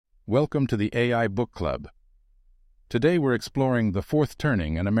Welcome to the AI Book Club. Today we're exploring The Fourth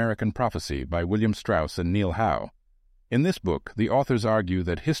Turning, An American Prophecy by William Strauss and Neil Howe. In this book, the authors argue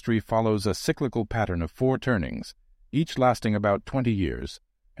that history follows a cyclical pattern of 4 turnings, each lasting about 20 years,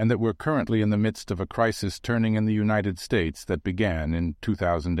 and that we're currently in the midst of a crisis turning in the United States that began in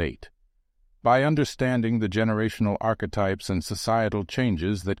 2008. By understanding the generational archetypes and societal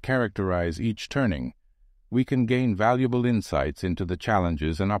changes that characterize each turning, we can gain valuable insights into the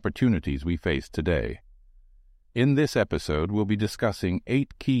challenges and opportunities we face today. In this episode, we'll be discussing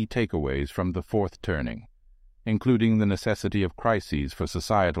 8 key takeaways from the fourth turning, including the necessity of crises for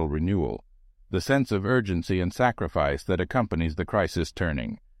societal renewal, the sense of urgency and sacrifice that accompanies the crisis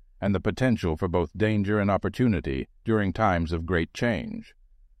turning, and the potential for both danger and opportunity during times of great change.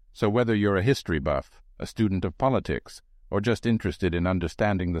 So whether you're a history buff, a student of politics, or just interested in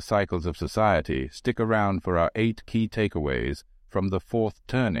understanding the cycles of society, stick around for our 8 key takeaways from the fourth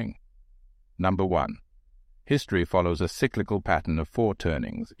turning. Number 1. History follows a cyclical pattern of 4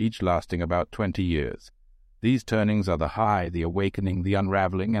 turnings, each lasting about 20 years. These turnings are the high, the awakening, the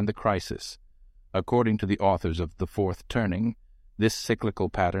unraveling, and the crisis. According to the authors of The Fourth Turning, this cyclical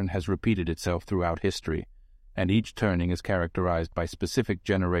pattern has repeated itself throughout history, and each turning is characterized by specific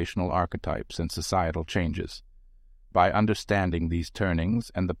generational archetypes and societal changes. By understanding these turnings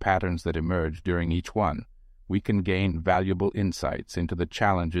and the patterns that emerge during each one, we can gain valuable insights into the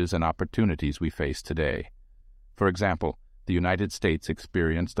challenges and opportunities we face today. For example, the United States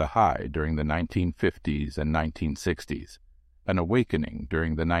experienced a high during the 1950s and 1960s, an awakening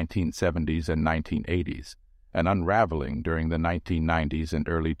during the 1970s and 1980s, an unraveling during the 1990s and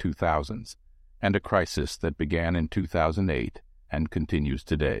early 2000s, and a crisis that began in 2008 and continues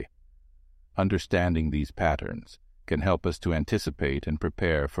today. Understanding these patterns can help us to anticipate and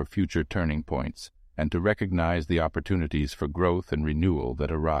prepare for future turning points and to recognize the opportunities for growth and renewal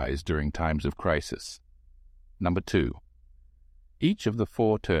that arise during times of crisis. Number 2. Each of the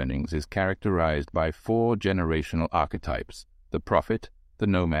 4 turnings is characterized by 4 generational archetypes: the prophet, the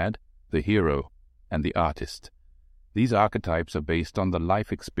nomad, the hero, and the artist. These archetypes are based on the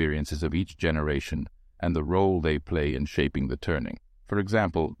life experiences of each generation and the role they play in shaping the turning. For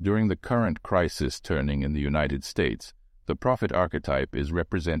example, during the current crisis turning in the United States, the prophet archetype is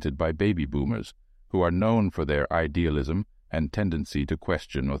represented by baby boomers, who are known for their idealism and tendency to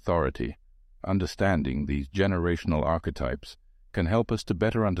question authority. Understanding these generational archetypes can help us to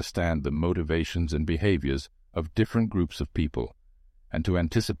better understand the motivations and behaviors of different groups of people, and to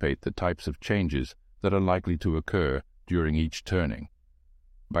anticipate the types of changes that are likely to occur during each turning.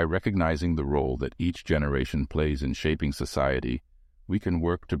 By recognizing the role that each generation plays in shaping society, we can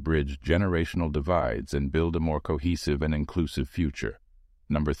work to bridge generational divides and build a more cohesive and inclusive future.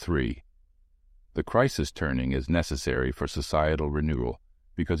 Number 3. The crisis turning is necessary for societal renewal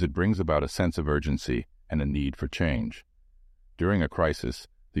because it brings about a sense of urgency and a need for change. During a crisis,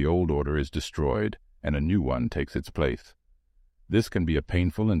 the old order is destroyed and a new one takes its place. This can be a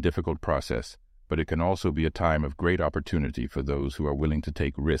painful and difficult process, but it can also be a time of great opportunity for those who are willing to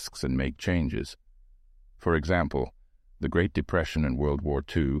take risks and make changes. For example, the Great Depression and World War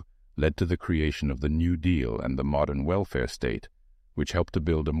II led to the creation of the New Deal and the modern welfare state, which helped to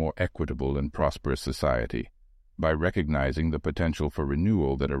build a more equitable and prosperous society. By recognizing the potential for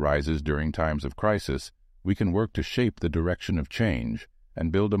renewal that arises during times of crisis, we can work to shape the direction of change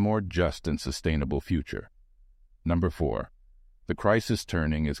and build a more just and sustainable future. Number 4. The crisis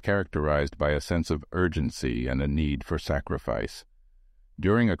turning is characterized by a sense of urgency and a need for sacrifice.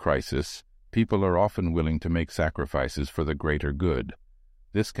 During a crisis, people are often willing to make sacrifices for the greater good.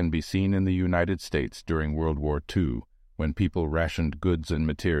 This can be seen in the United States during World War II, when people rationed goods and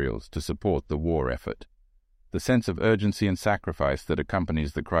materials to support the war effort. The sense of urgency and sacrifice that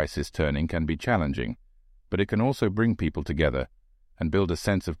accompanies the crisis turning can be challenging, but it can also bring people together and build a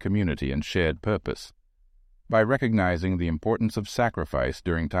sense of community and shared purpose. By recognizing the importance of sacrifice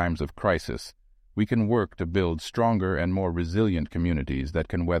during times of crisis, we can work to build stronger and more resilient communities that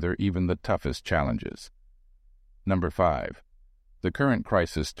can weather even the toughest challenges. Number 5. The current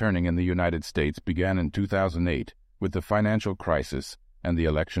crisis turning in the United States began in 2008 with the financial crisis and the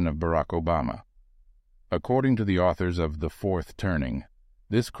election of Barack Obama. According to the authors of The Fourth Turning,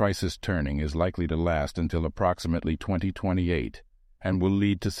 this crisis turning is likely to last until approximately 2028 and will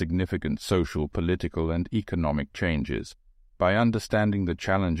lead to significant social, political, and economic changes. By understanding the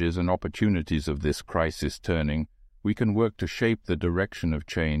challenges and opportunities of this crisis turning, we can work to shape the direction of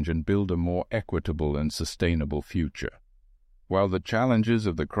change and build a more equitable and sustainable future. While the challenges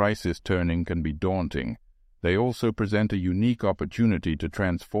of the crisis turning can be daunting, they also present a unique opportunity to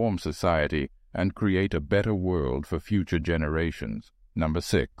transform society and create a better world for future generations. Number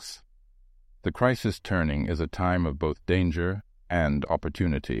 6. The crisis turning is a time of both danger and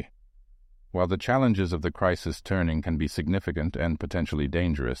opportunity. While the challenges of the crisis turning can be significant and potentially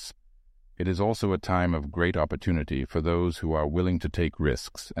dangerous, it is also a time of great opportunity for those who are willing to take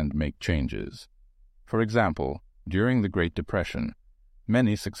risks and make changes. For example, during the Great Depression,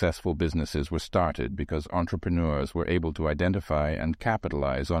 many successful businesses were started because entrepreneurs were able to identify and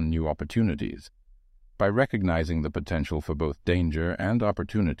capitalize on new opportunities. By recognizing the potential for both danger and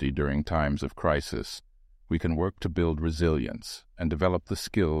opportunity during times of crisis, we can work to build resilience and develop the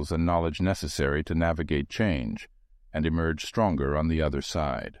skills and knowledge necessary to navigate change and emerge stronger on the other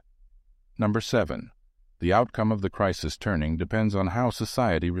side. Number 7. The outcome of the crisis turning depends on how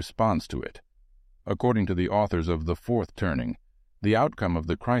society responds to it. According to the authors of The Fourth Turning, the outcome of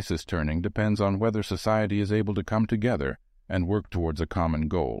the crisis turning depends on whether society is able to come together and work towards a common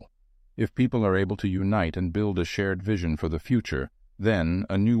goal. If people are able to unite and build a shared vision for the future, then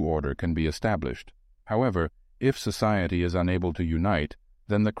a new order can be established. However, if society is unable to unite,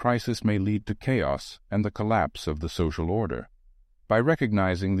 then the crisis may lead to chaos and the collapse of the social order. By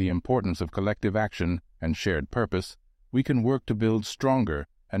recognizing the importance of collective action and shared purpose, we can work to build stronger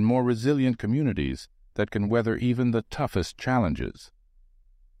and more resilient communities that can weather even the toughest challenges.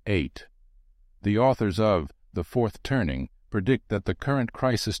 8. The authors of The Fourth Turning predict that the current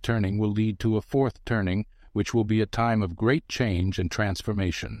crisis turning will lead to a fourth turning, which will be a time of great change and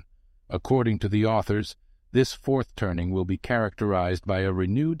transformation. According to the authors, this fourth turning will be characterized by a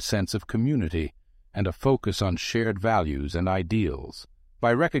renewed sense of community and a focus on shared values and ideals.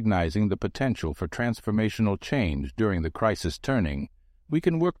 By recognizing the potential for transformational change during the crisis turning, we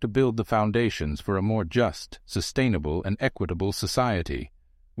can work to build the foundations for a more just, sustainable, and equitable society.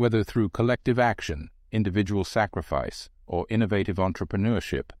 Whether through collective action, individual sacrifice, or innovative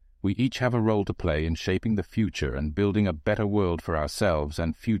entrepreneurship, we each have a role to play in shaping the future and building a better world for ourselves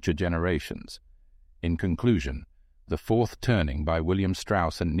and future generations. In conclusion, The Fourth Turning by William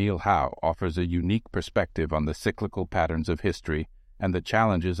Strauss and Neil Howe offers a unique perspective on the cyclical patterns of history and the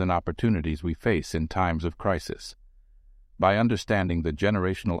challenges and opportunities we face in times of crisis. By understanding the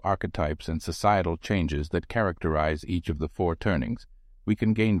generational archetypes and societal changes that characterize each of the four turnings, we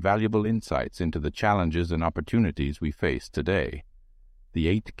can gain valuable insights into the challenges and opportunities we face today. The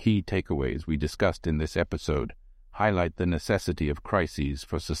 8 key takeaways we discussed in this episode highlight the necessity of crises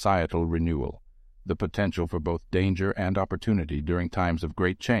for societal renewal, the potential for both danger and opportunity during times of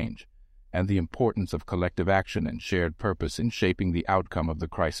great change, and the importance of collective action and shared purpose in shaping the outcome of the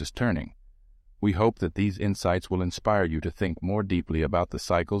crisis turning. We hope that these insights will inspire you to think more deeply about the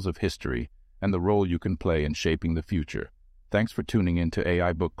cycles of history and the role you can play in shaping the future. Thanks for tuning in to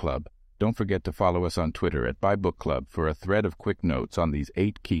AI Book Club. Don't forget to follow us on Twitter at ByBookClub for a thread of quick notes on these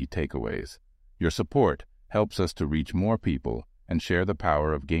 8 key takeaways. Your support helps us to reach more people and share the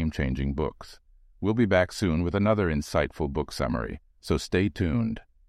power of game-changing books. We'll be back soon with another insightful book summary, so stay tuned.